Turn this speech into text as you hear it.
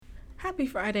Happy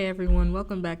Friday, everyone.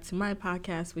 Welcome back to my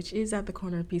podcast, which is At the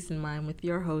Corner of Peace and Mind with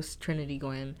your host, Trinity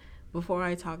Gwen. Before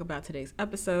I talk about today's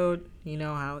episode, you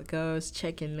know how it goes,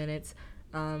 check-in minutes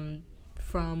from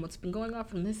what's been going on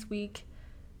from this week,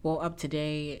 up to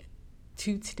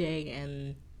today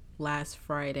and last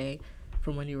Friday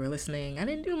from when you were listening. I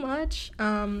didn't do much.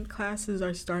 Classes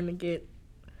are starting to get,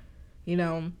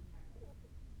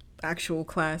 actual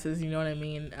classes, you know what I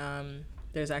mean?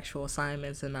 There's actual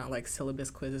assignments and not like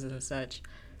syllabus quizzes and such.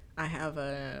 I have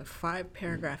a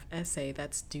 5-paragraph essay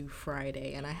that's due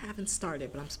Friday, and I haven't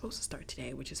started, but I'm supposed to start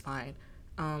today, which is fine.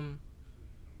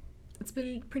 It's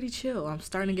been pretty chill. I'm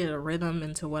starting to get a rhythm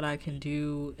into what I can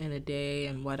do in a day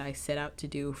and what I set out to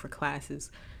do for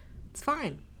classes. It's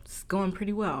fine. It's going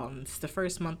pretty well. It's the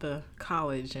first month of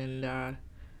college, and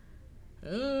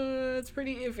it's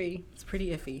pretty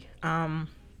iffy.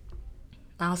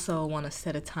 I also want to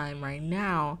set a time right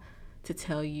now to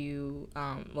tell you,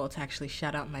 to actually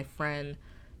shout out my friend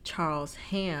Charles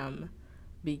Ham,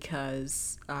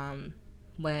 because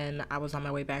when I was on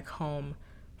my way back home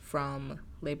from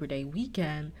Labor Day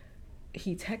weekend,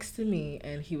 he texted me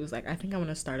and he was like, I think I want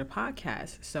to start a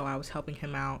podcast. So I was helping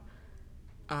him out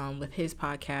with his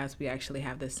podcast. We actually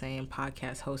have the same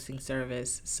podcast hosting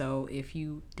service. So if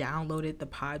you downloaded the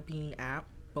Podbean app,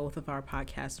 both of our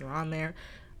podcasts are on there.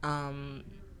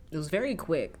 It was very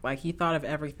quick. Like, he thought of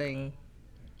everything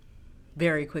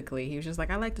very quickly. He was just like,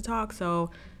 I like to talk.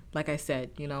 So, like I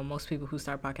said, most people who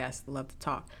start podcasts love to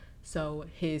talk. So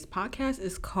his podcast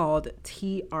is called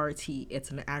TRT.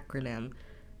 It's an acronym.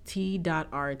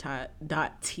 T.R.T.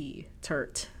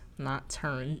 Turt, not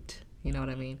turned. You know what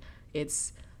I mean?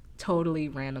 It's totally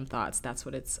random thoughts. That's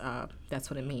what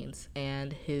it means.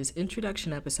 And his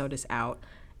introduction episode is out,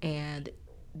 and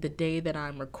the day that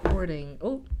I'm recording,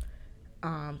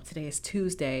 today is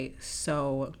Tuesday,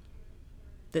 so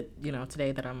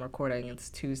today that I'm recording, it's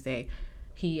Tuesday.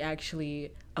 He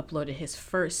actually uploaded his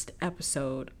first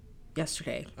episode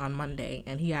yesterday on Monday,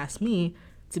 and he asked me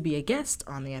to be a guest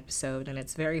on the episode, and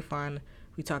it's very fun.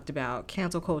 We talked about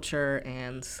cancel culture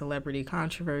and celebrity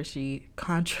controversy,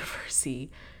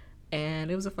 and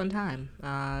it was a fun time.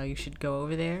 You should go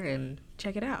over there and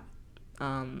check it out.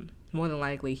 More than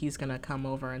likely, he's going to come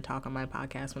over and talk on my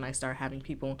podcast when I start having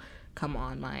people come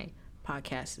on my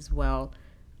podcast as well.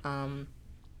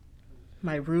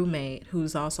 My roommate,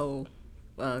 who's also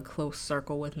a close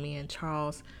circle with me and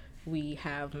Charles, we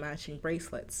have matching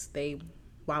bracelets.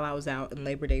 While I was out in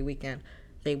Labor Day weekend,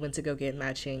 they went to go get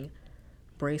matching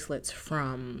bracelets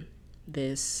from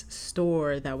this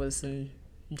store that was in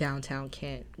downtown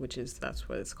Kent, that's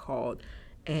what it's called.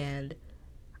 And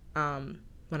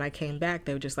when I came back,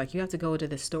 they were just like, you have to go to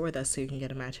the store with us so you can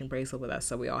get a matching bracelet with us.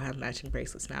 So we all have matching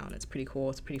bracelets now, and it's pretty cool.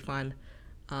 It's pretty fun.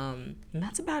 And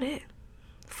that's about it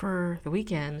for the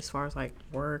weekend as far as like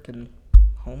work and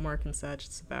homework and such.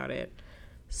 It's about it.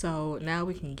 So now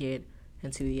we can get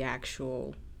into the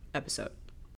actual episode.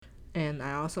 And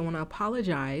I also want to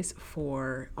apologize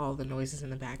for all the noises in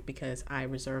the back, because I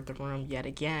reserved the room yet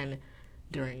again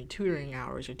during tutoring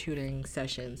hours or tutoring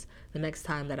sessions. The next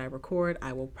time that I record,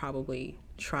 I will probably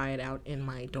try it out in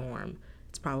my dorm.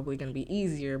 It's probably going to be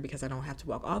easier because I don't have to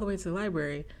walk all the way to the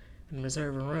library and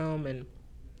reserve a room. And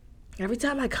every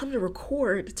time I come to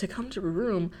record, to come to a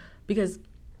room, because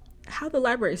how the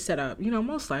library is set up,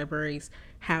 most libraries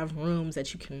have rooms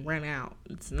that you can rent out.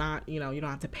 It's not, you don't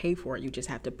have to pay for it. You just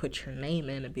have to put your name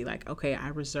in and be like, okay, I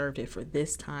reserved it for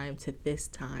this time to this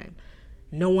time.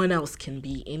 No one else can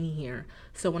be in here.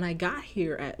 So when I got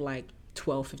here at like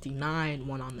 12:59,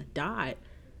 1 on the dot,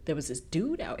 there was this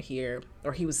dude out here,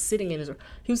 or he was sitting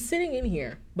in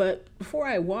here. But before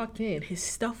I walked in, his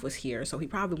stuff was here. So he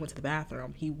probably went to the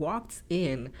bathroom. He walks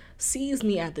in, sees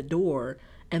me at the door,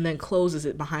 and then closes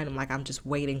it behind him like I'm just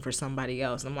waiting for somebody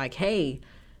else. And I'm like, hey,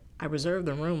 I reserved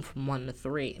the room from 1 to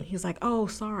 3. And he's like, oh,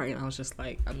 sorry. And I was just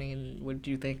like, what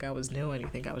do you think I was doing? You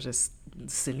think I was just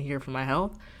sitting here for my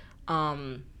health?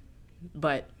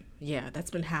 But yeah, that's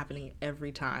been happening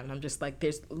every time. I'm just like,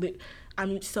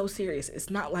 I'm so serious. It's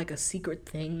not like a secret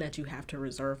thing that you have to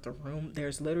reserve the room.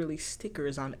 There's literally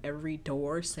stickers on every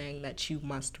door saying that you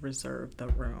must reserve the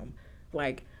room.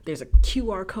 Like, there's a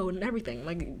QR code and everything.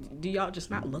 Like, do y'all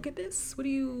just not look at this?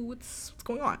 What's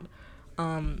going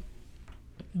on?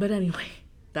 But anyway,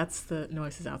 that's the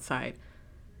noises outside.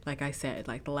 Like I said,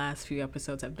 like the last few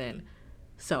episodes have been.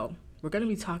 So we're going to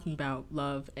be talking about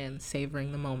love and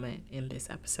savoring the moment in this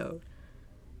episode.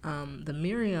 The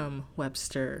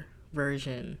Merriam-Webster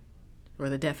version, or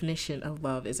the definition of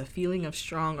love, is a feeling of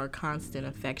strong or constant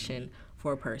affection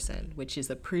for a person, which is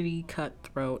a pretty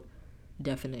cutthroat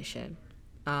definition.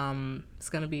 It's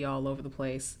going to be all over the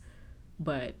place,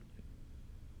 but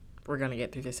we're going to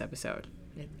get through this episode.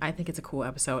 I think it's a cool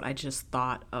episode. I just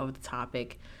thought of the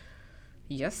topic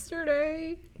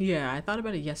yesterday. Yeah, I thought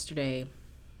about it yesterday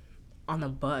on the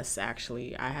bus,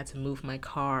 actually. I had to move my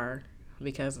car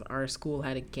because our school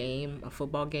had a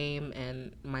football game,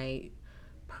 and my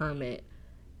permit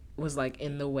was like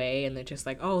in the way, and they're just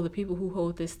like, oh, the people who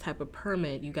hold this type of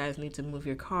permit, you guys need to move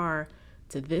your car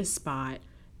to this spot.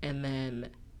 And then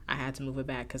I had to move it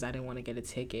back because I didn't want to get a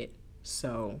ticket.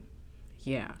 So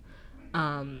yeah,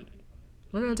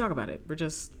 we're gonna talk about it.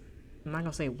 I'm not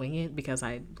gonna say wing it because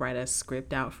I write a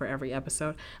script out for every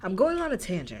episode. I'm going on a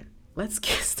tangent. Let's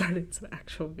get started to the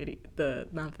actual video, the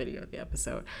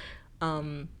episode.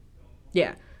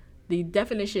 Yeah, the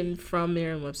definition from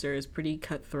Merriam-Webster is pretty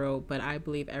cutthroat, but I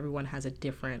believe everyone has a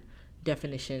different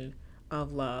definition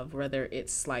of love, whether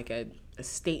it's like a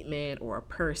statement or a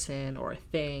person or a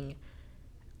thing.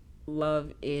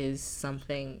 Love is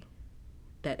something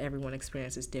that everyone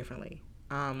experiences differently.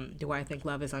 Do I think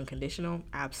love is unconditional?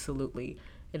 Absolutely.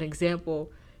 An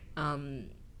example,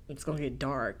 it's going to get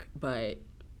dark, but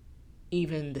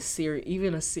even a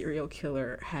serial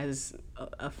killer has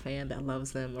a fan that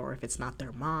loves them, or if it's not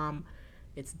their mom,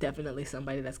 it's definitely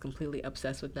somebody that's completely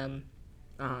obsessed with them.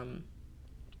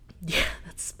 Yeah,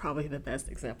 that's probably the best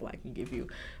example I can give you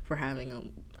for having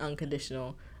an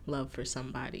unconditional love for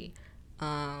somebody.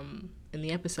 In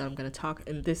this episode, I'm going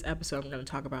to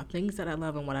talk about things that I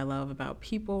love and what I love about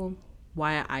people,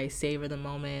 why I savor the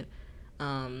moment,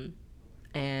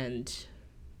 and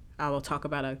I will talk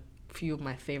about a few of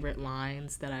my favorite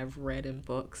lines that I've read in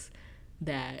books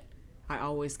that I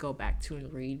always go back to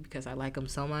and read because I like them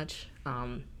so much.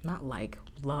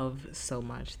 Love so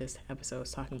much. This episode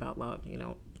is talking about love,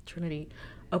 Trinity.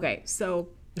 Okay, so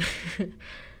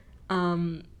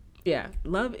yeah,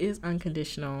 love is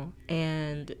unconditional.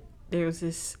 And there's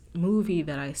this movie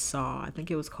that I saw, I think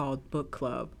it was called Book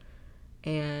Club,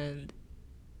 and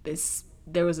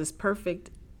there was this perfect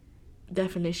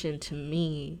definition to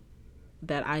me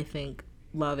that I think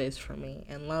love is for me.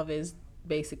 And love is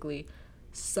basically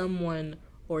someone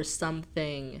or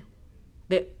something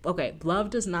love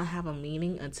does not have a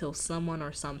meaning until someone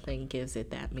or something gives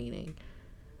it that meaning.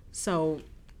 So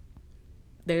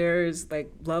there's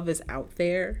love is out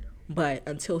there, but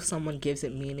until someone gives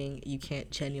it meaning, you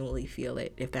can't genuinely feel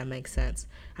it, if that makes sense.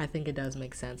 I think it does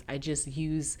make sense. I just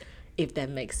use if that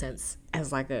makes sense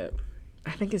as I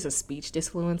think it's a speech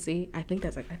disfluency. I think I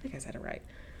said it right.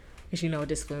 Because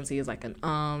disfluency is like an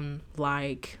I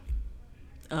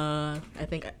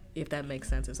think if that makes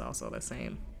sense is also the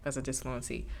same as a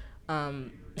disfluency.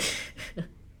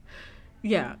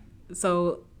 Yeah.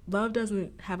 So love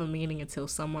doesn't have a meaning until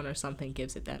someone or something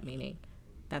gives it that meaning.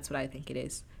 That's what I think it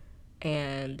is.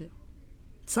 And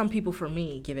some people, for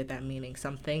me, give it that meaning.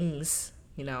 Some things,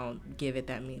 give it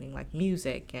that meaning, like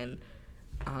music. And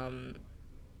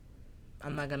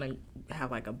I'm not gonna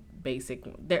have like a basic.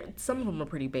 Some of them are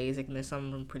pretty basic, and there's some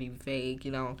of them pretty vague.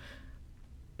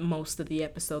 Most of the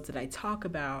episodes that I talk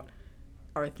about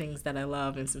are things that I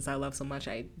love, and since I love so much,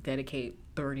 I dedicate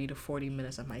 30 to 40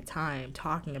 minutes of my time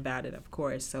talking about it, of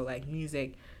course. So like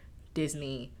music,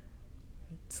 Disney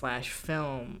 /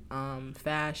 film,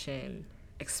 fashion,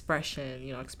 expression,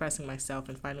 expressing myself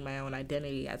and finding my own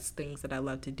identity as things that I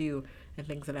love to do and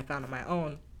things that I found on my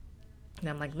own. And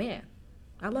I'm like, man,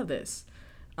 I love this.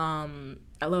 I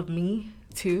love me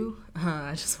too.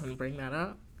 I just want to bring that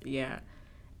up. Yeah.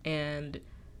 And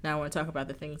now I want to talk about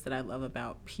the things that I love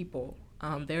about people.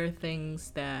 There are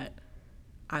things that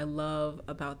I love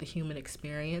about the human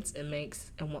experience and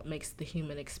what makes the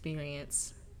human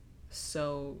experience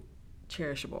so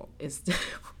cherishable. Is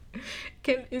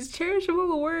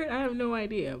cherishable a word? I have no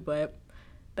idea, but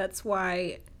that's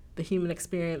why the human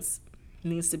experience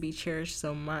needs to be cherished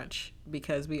so much,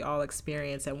 because we all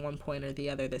experience at one point or the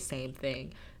other the same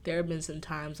thing. There have been some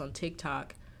times on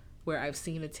TikTok where I've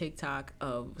seen a TikTok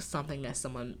of something that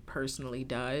someone personally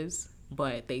does,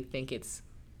 but they think it's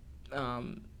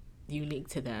unique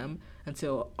to them,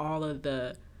 until all of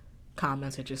the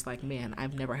comments are just like, man,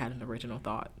 I've never had an original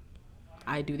thought.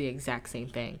 I do the exact same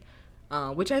thing,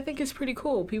 which I think is pretty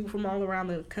cool. People from all around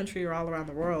the country or all around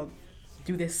the world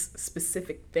do this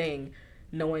specific thing,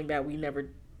 knowing that we never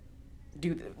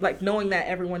do, knowing that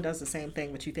everyone does the same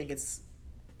thing, but you think it's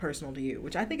personal to you,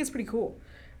 which I think is pretty cool.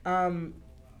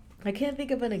 I can't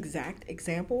think of an exact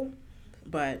example,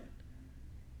 but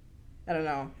I don't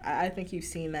know. I think you've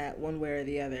seen that one way or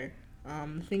the other.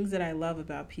 Things that I love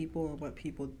about people and what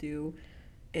people do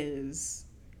is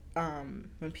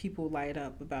when people light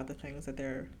up about the things that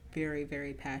they're very,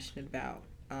 very passionate about.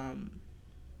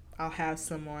 I'll have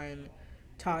someone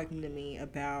talking to me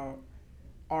about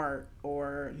art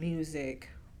or music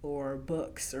or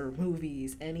books or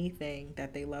movies, anything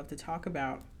that they love to talk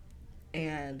about.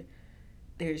 And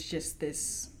there's just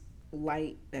this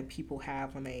light that people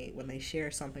have when they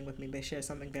share something with me. They share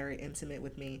something very intimate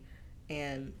with me,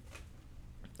 and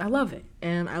I love it.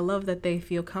 And I love that they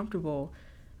feel comfortable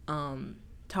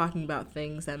talking about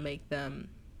things that make them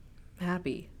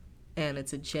happy. And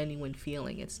it's a genuine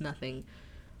feeling. It's nothing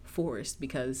forced,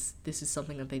 because this is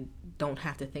something that they don't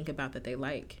have to think about that they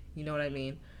like. You know what I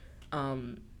mean?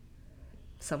 Um,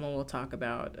 Someone will talk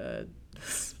about a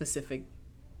specific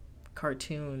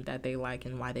cartoon that they like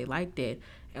and why they liked it,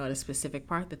 and a specific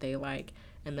part that they like,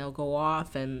 and they'll go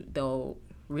off and they'll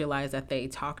realize that they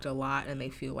talked a lot and they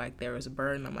feel like there was a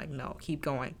burden. I'm like, no, keep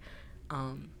going.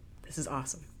 This is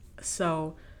awesome.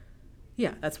 So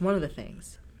yeah, that's one of the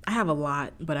things. I have a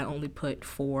lot, but I only put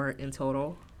 4 in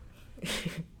total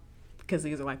because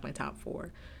these are like my top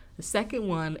 4. The second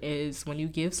one is when you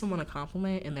give someone a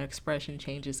compliment and their expression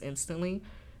changes instantly.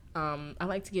 I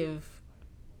like to give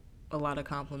a lot of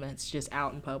compliments just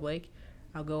out in public.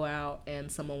 I'll go out and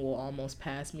someone will almost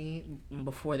pass me.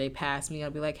 Before they pass me,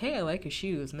 I'll be like, hey, I like your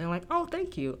shoes. And they're like, oh,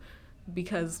 thank you.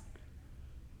 Because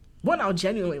one, I'll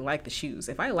genuinely like the shoes.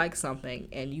 If I like something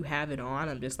and you have it on,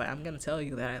 I'm just like, I'm going to tell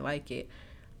you that I like it.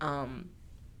 Um,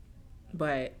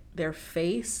 but their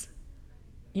face,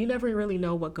 you never really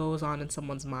know what goes on in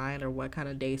someone's mind or what kind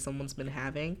of day someone's been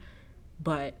having.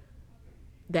 But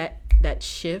that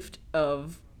shift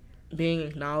of being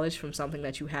acknowledged from something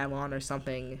that you have on, or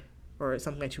something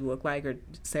that you look like, or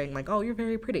saying like, oh, you're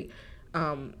very pretty,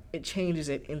 it changes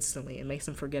it instantly. It makes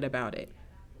them forget about it,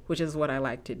 which is what I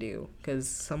like to do, because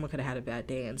someone could have had a bad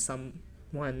day, and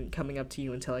someone coming up to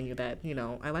you and telling you that,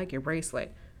 I like your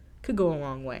bracelet, could go a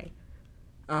long way.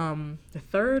 The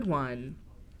third one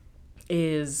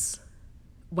is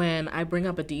when I bring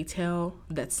up a detail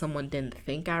that someone didn't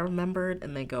think I remembered,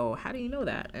 and they go, how do you know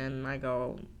that? And I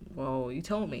go, well, you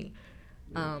told me.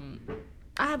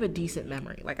 I have a decent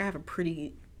memory. Like, I have a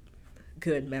pretty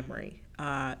good memory.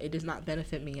 It does not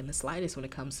benefit me in the slightest when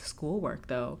it comes to schoolwork,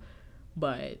 though.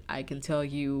 But I can tell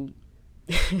you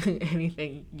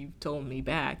anything you've told me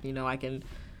back. I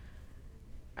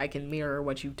can mirror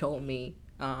what you told me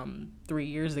 3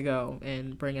 years ago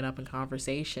and bring it up in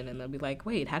conversation, and they'll be like,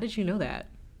 wait, how did you know that?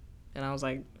 And I was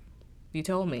like, you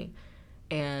told me.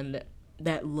 And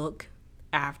that look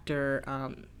after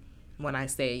when I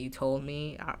say you told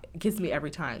me, gets me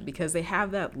every time, because they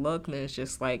have that look and it's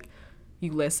just like,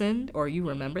 you listened or you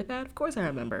remembered that? Of course I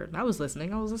remembered. I was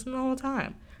listening the whole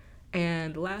time.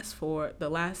 And the last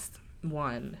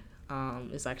one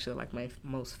is actually like my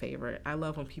most favorite. I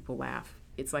love when people laugh.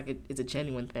 It's like it's a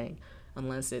genuine thing,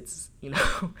 unless it's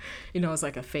it's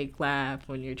like a fake laugh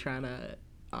when you're trying to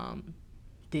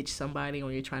ditch somebody,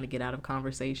 or you're trying to get out of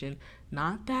conversation.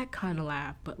 Not that kind of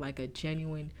laugh, but like a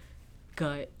genuine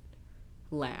gut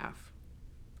laugh.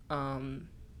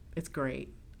 It's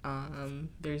great.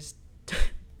 There's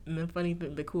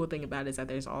the cool thing about it is that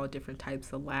there's all different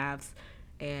types of laughs,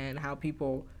 and how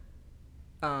people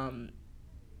are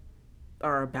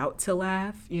about to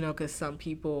laugh, because some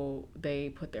people, they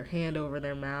put their hand over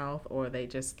their mouth, or they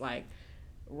just like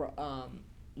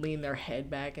lean their head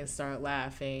back and start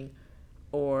laughing,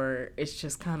 or it's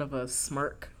just kind of a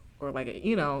smirk, or like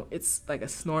it's like a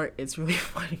snort. It's really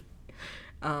funny.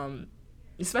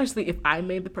 Especially if I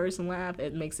made the person laugh,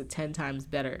 it makes it 10 times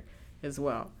better as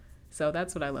well. So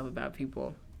that's what I love about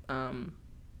people, and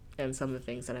some of the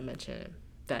things that I mentioned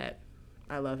that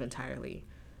I love entirely.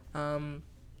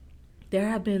 There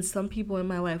have been some people in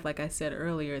my life, like I said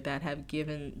earlier, that have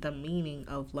given the meaning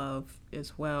of love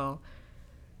as well.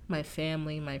 My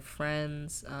family, my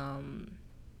friends,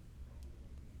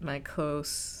 my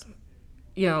close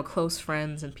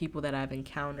friends, and people that I've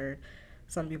encountered.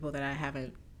 Some people that I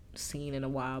haven't seen in a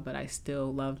while, but I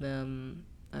still love them.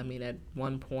 I mean, at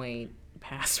one point,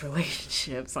 past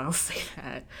relationships, I'll say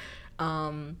that.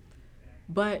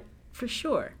 But for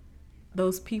sure,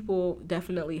 those people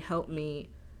definitely helped me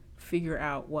figure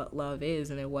out what love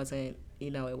is, and it wasn't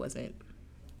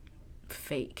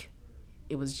fake.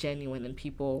 It was genuine, and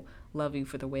people love you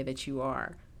for the way that you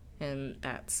are. And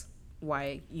that's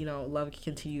why, love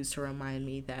continues to remind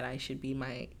me that I should be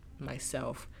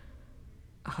myself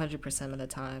 100% of the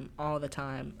time, all the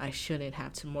time. I shouldn't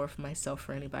have to morph myself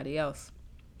for anybody else,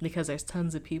 because there's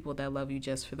tons of people that love you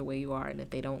just for the way you are, and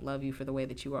if they don't love you for the way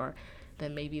that you are,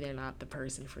 then maybe they're not the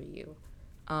person for you.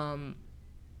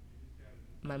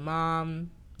 My mom,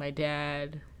 my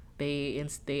dad,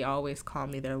 they always call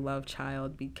me their love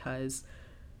child, because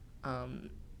I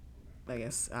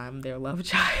guess I'm their love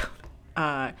child.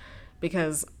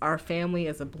 Because our family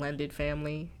is a blended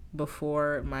family.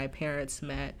 Before my parents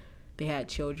met, They had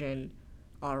children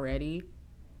already,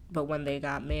 but when they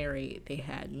got married, they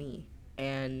had me.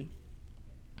 And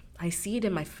I see it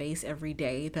in my face every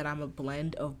day that I'm a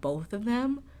blend of both of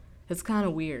them. It's kind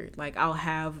of weird. Like, I'll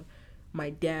have my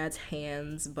dad's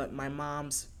hands, but my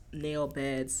mom's nail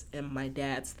beds and my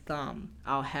dad's thumb.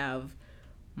 I'll have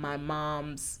my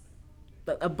mom's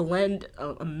a blend,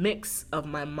 a mix of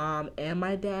my mom and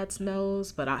my dad's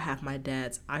nose, but I have my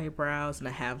dad's eyebrows and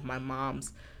I have my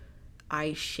mom's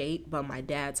eye shape, but my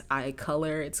dad's eye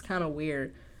color. It's kind of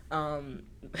weird, um,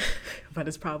 but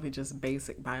it's probably just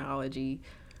basic biology.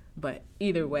 But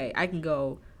either way, I can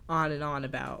go on and on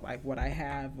about like what I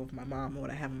have with my mom and what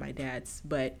I have with my dad's,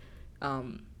 but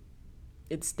um,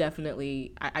 it's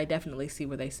definitely I definitely see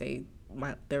where they say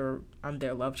I'm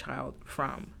their love child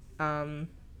from. And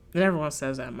everyone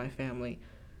says that in my family,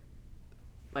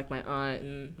 like my aunt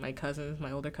and my cousins,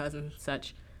 my older cousins, and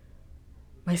such.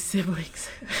 My siblings,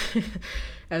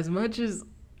 as much as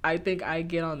I think I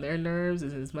get on their nerves,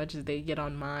 as much as they get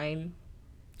on mine,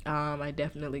 I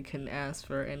definitely couldn't ask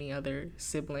for any other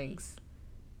siblings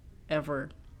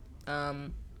ever.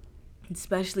 Um,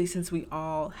 Especially since we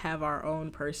all have our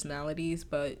own personalities,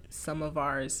 but some of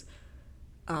ours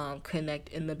connect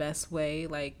in the best way.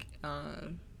 Like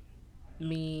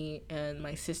me and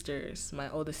my sisters, my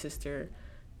oldest sister,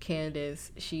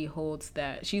 Candace, she holds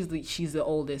that she's the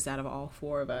oldest out of all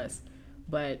four of us,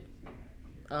 but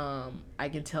I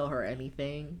can tell her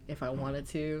anything if I wanted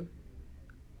to.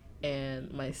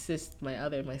 And my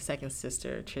second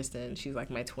sister, Tristan, she's like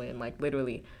my twin. Like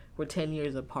literally, we're 10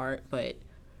 years apart, but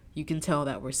you can tell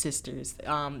that we're sisters.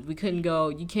 We couldn't go.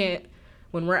 You can't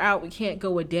when we're out. We can't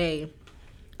go a day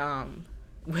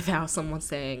without someone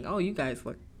saying, "Oh, you guys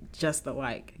look just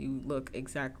alike. You look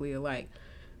exactly alike."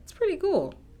 It's pretty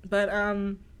cool. But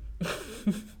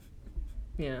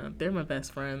yeah, they're my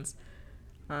best friends.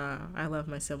 I love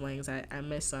my siblings. I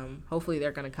miss them. Hopefully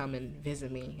they're gonna come and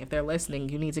visit me. If they're listening,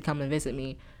 you need to come and visit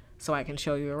me so I can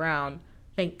show you around.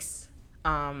 Thanks.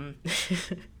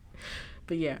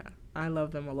 But yeah, I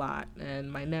love them a lot,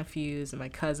 and my nephews and my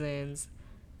cousins,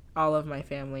 all of my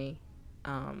family,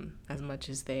 as much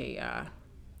as they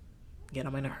get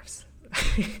on my nerves.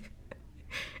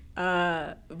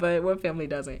 But what family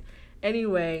doesn't?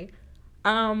 Anyway,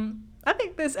 I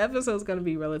think this episode is gonna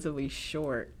be relatively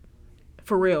short.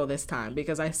 For real this time,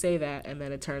 because I say that and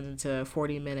then it turns into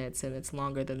 40 minutes and it's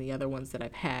longer than the other ones that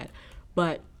I've had.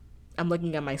 But I'm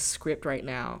looking at my script right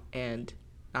now, and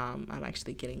I'm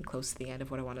actually getting close to the end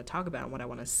of what I want to talk about and what I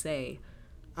want to say.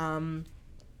 Why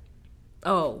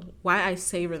I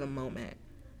savor the moment.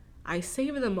 I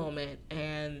savor the moment,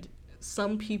 and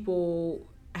some people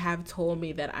have told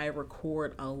me that I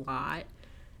record a lot.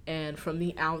 And from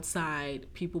the outside,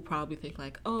 people probably think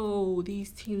like, oh, these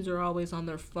teens are always on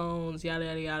their phones, yada,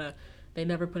 yada, yada. They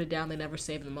never put it down. They never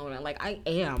save the moment. Like, I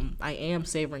am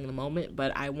savoring the moment,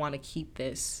 but I want to keep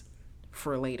this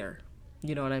for later.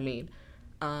 You know what I mean?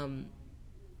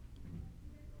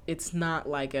 It's not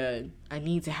like I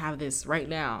need to have this right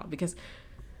now, because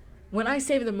when I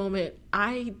save the moment,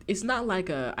 it's not like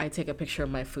I take a picture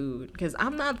of my food, because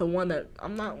I'm not one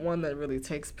that really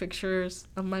takes pictures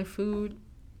of my food.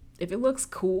 If it looks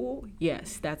cool,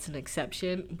 yes, that's an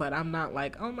exception, but I'm not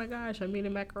like, oh my gosh, I'm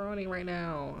eating macaroni right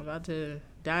now, I'm about to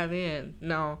dive in.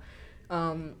 No.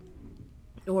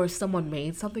 Or if someone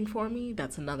made something for me,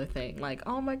 that's another thing. Like,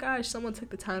 oh my gosh, someone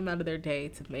took the time out of their day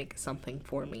to make something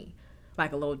for me,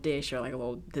 like a little dish or like a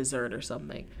little dessert or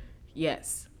something.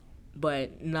 Yes,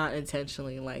 but not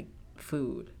intentionally like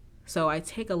food. So I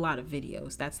take a lot of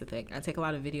videos. That's the thing. I take a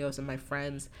lot of videos of my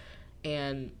friends,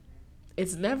 and I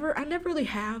never really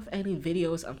have any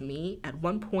videos of me. At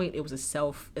one point it was a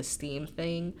self-esteem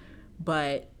thing,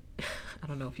 but I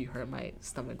don't know if you heard my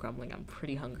stomach grumbling. I'm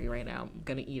pretty hungry right now. I'm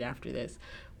gonna eat after this.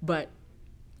 But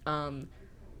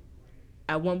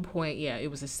at one point, yeah,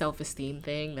 it was a self-esteem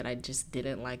thing that I just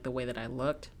didn't like the way that I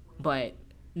looked. But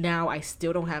now I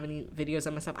still don't have any videos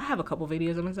of myself. I have a couple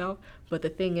videos of myself, but the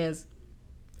thing is,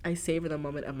 I savor the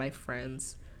moment of my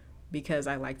friends because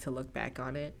I like to look back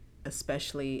on it,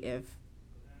 especially if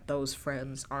those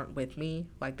friends aren't with me.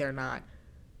 Like, they're not,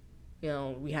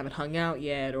 we haven't hung out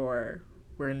yet, or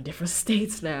we're in different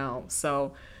states now.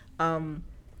 So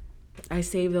I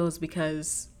save those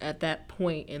because at that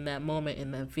point, in that moment,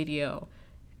 in that video,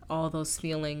 all those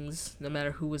feelings, no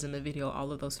matter who was in the video,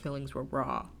 all of those feelings were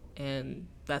raw. And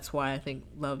that's why I think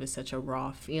love is such a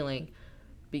raw feeling,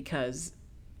 because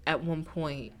at one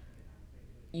point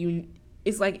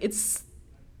it's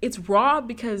raw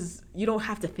because you don't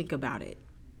have to think about it.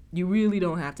 You really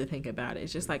don't have to think about it.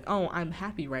 It's just like, oh, I'm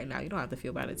happy right now. You don't have to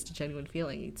feel about it. It's a genuine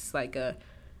feeling. It's like a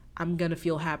I'm gonna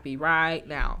feel happy right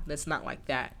now. That's not like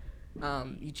that.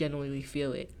 You genuinely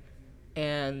feel it.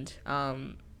 And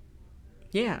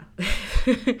yeah.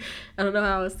 I don't know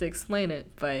how else to explain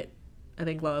it, but I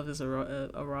think love is a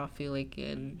raw feeling,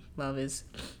 and love is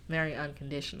very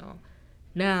unconditional.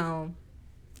 Now,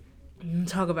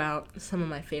 talk about some of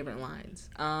my favorite lines.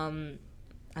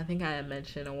 I think I had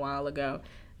mentioned a while ago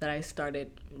that I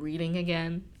started reading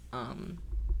again.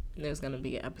 There's going to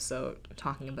be an episode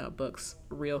talking about books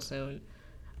real soon.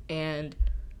 And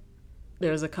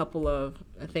there's a couple of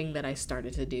a thing that I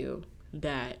started to do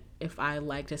that if I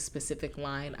liked a specific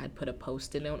line, I'd put a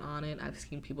post-it note on it. I've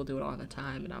seen people do it all the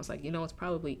time, and I was like, it's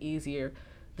probably easier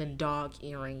than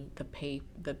dog-earing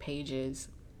the pages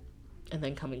and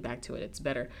then coming back to it. It's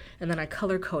better. And then I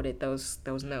color coded those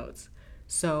notes.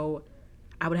 So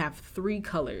I would have 3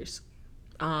 colors.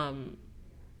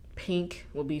 Pink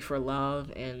will be for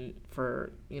love and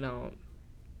for,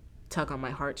 tug on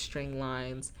my heartstring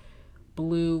lines.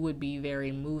 Blue would be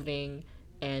very moving,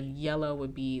 and yellow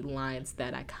would be lines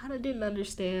that I kind of didn't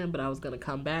understand, but I was going to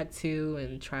come back to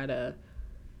and try to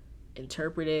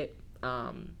interpret it.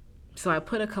 So I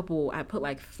put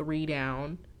like 3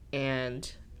 down,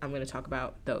 and I'm going to talk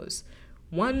about those.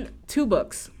 2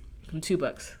 books.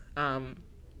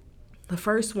 The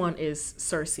first one is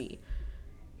Circe.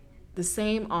 The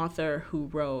same author who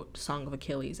wrote Song of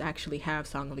Achilles. I actually have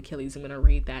Song of Achilles. I'm going to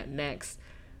read that next.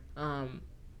 I'm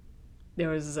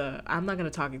not going to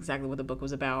talk exactly what the book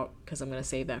was about because I'm going to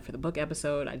save that for the book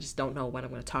episode. I just don't know when I'm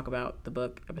going to talk about the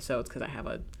book episodes because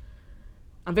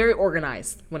I'm very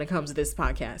organized when it comes to this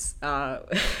podcast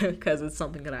because it's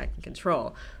something that I can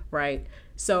control, right?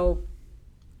 So,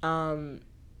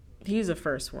 here's the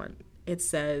first one. It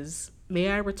says, "May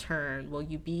I return? Will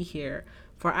you be here?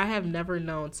 For I have never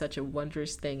known such a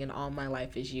wondrous thing in all my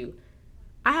life as you."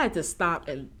 I had to stop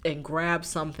and grab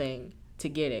something to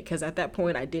get it because at that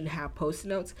point I didn't have post-it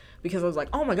notes because I was like,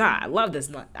 oh my god, I love this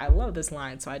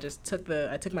line. So I just took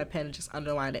my pen and just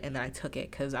underlined it, and then I took it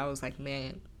because I was like,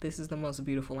 man, this is the most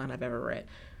beautiful line I've ever read.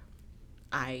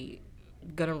 I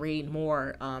gonna read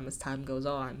more as time goes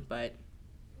on, but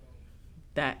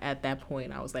that at that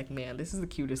point I was like, man, this is the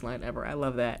cutest line ever. I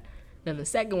love that. Then the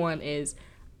second one is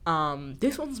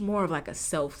this one's more of like a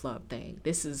self-love thing.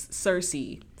 This is Circe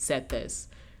said this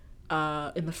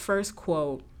in the first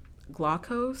quote.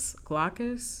 Glaucus,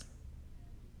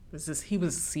 he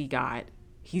was a sea god.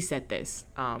 He said this.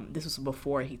 This was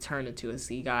before he turned into a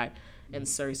sea god, and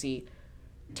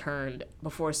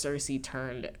before Circe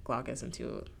turned Glaucus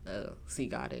into a sea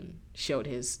god and showed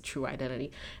his true identity.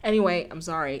 Anyway, I'm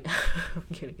sorry. I'm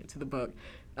getting into the book.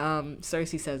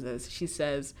 Circe says this. She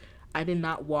says, "I did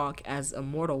not walk as a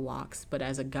mortal walks, but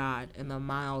as a god, and the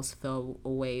miles fell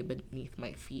away beneath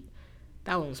my feet."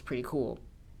 That one was pretty cool.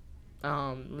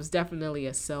 It was definitely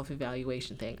a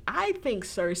self-evaluation thing. I think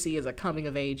Circe is a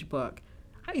coming-of-age book.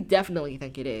 I definitely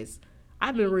think it is.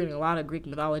 I've been reading a lot of Greek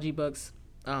mythology books.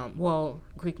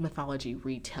 Greek mythology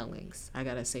retellings. I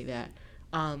gotta say that.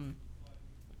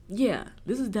 Yeah,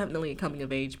 this is definitely a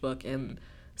coming-of-age book and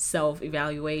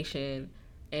self-evaluation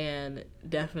and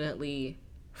definitely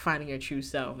finding your true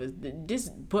self. This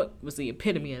book was the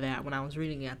epitome of that when I was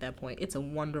reading it at that point. It's a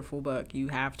wonderful book. You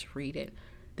have to read it.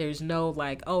 There's no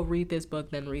like, oh, read this book,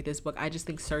 then read this book. I just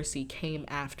think Circe came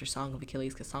after Song of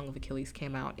Achilles because Song of Achilles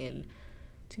came out in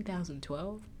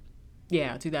 2012.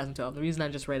 Yeah, 2012. The reason I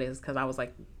just read it is because I was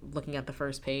like looking at the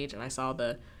first page and I saw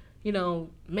the,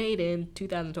 made in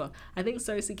 2012. I think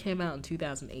Circe came out in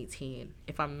 2018,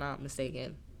 if I'm not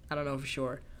mistaken. I don't know for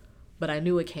sure, but I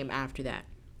knew it came after that.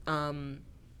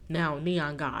 Now,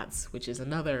 Neon Gods, which is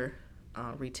another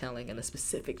retelling and a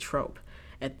specific trope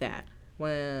at that.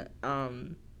 When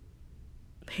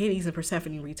Hades and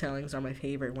Persephone retellings are my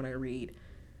favorite when I read.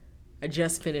 I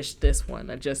just finished this one.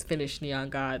 I just finished Neon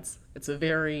Gods. It's a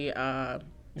very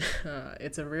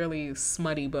it's a really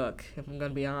smutty book, if I'm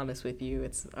gonna be honest with you.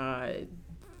 It's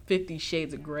 50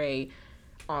 Shades of Grey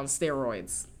on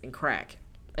steroids and crack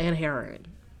and heroin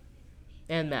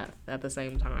and meth at the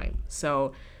same time.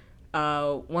 So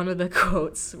one of the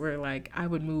quotes were like, "I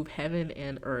would move heaven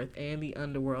and earth and the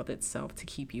underworld itself to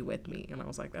keep you with me." And I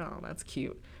was like, oh, that's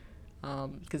cute.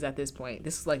 Because at this point,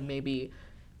 this is like maybe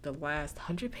the last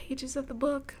 100 pages of the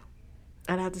book.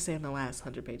 I'd have to say in the last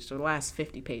 100 pages, or the last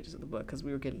 50 pages of the book, because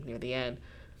we were getting near the end.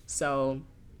 So,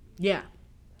 yeah.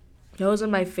 Those are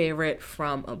my favorite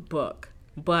from a book.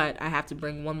 But I have to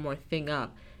bring one more thing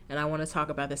up, and I want to talk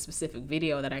about the specific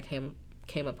video that I came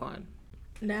upon.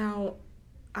 Now,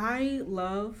 I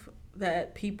love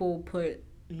that people put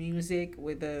music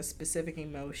with a specific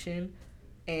emotion,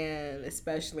 and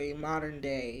especially modern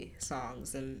day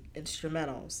songs and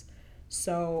instrumentals.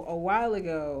 So a while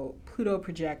ago, Pluto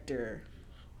Projector,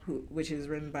 which is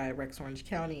written by Rex Orange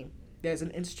County, there's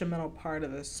an instrumental part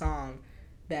of the song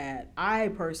that I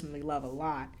personally love a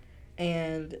lot.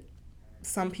 And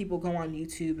some people go on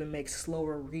YouTube and make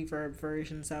slower reverb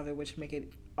versions of it, which make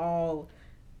it all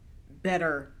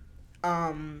better.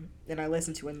 And I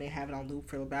listen to it and they have it on loop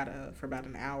for about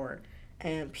an hour.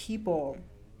 And people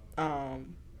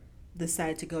um,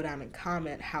 decide to go down and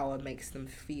comment how it makes them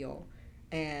feel.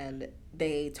 And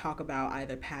they talk about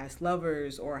either past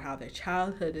lovers or how their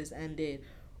childhood has ended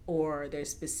or their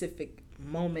specific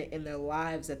moment in their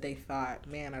lives that they thought,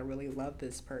 man, I really love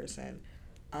this person.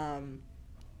 Um,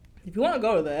 if you want to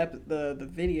go to the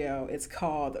video, it's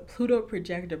called Pluto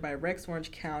Projector by Rex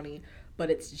Orange County,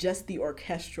 but it's just the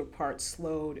orchestral part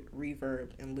slowed,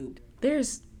 reverb, and looped.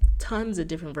 There's tons of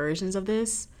different versions of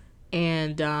this,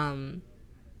 and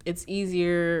it's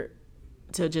easier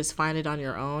to just find it on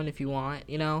your own if you want,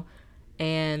 you know?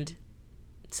 And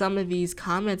some of these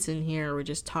comments in here were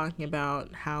just talking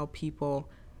about how people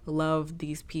love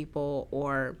these people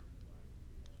or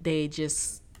they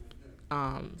just,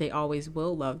 they always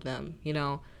will love them, you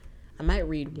know? I might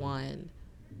read one.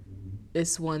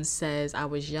 This one says, I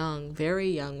was young, very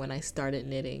young when I started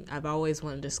knitting. I've always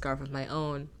wanted a scarf of my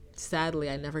own. Sadly,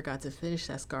 I never got to finish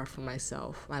that scarf for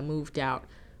myself. I moved out.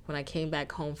 When I came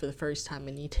back home for the first time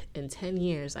in 10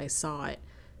 years, I saw it,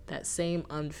 that same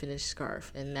unfinished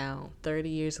scarf. And now, 30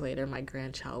 years later, my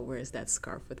grandchild wears that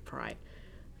scarf with pride.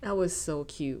 That was so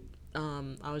cute.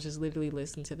 I was just literally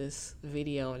listening to this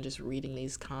video and just reading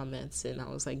these comments, and I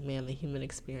was like, man, the human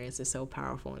experience is so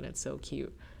powerful and it's so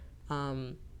cute.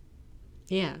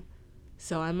 Yeah,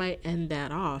 so I might end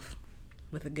that off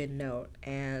with a good note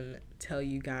and tell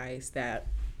you guys that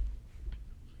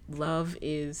love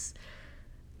is,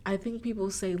 I think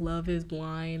people say love is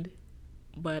blind,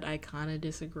 but I kind of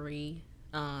disagree.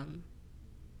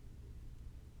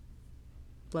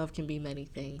 Love can be many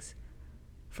things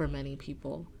for many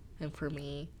people, and for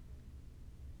me,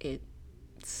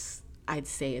 I'd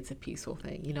say it's a peaceful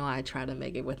thing. You know, I try to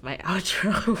make it with my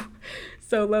outro.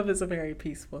 So love is a very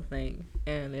peaceful thing,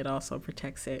 and it also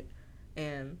protects it.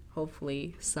 And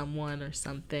hopefully someone or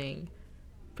something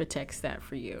protects that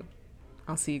for you.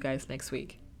 I'll see you guys next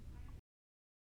week.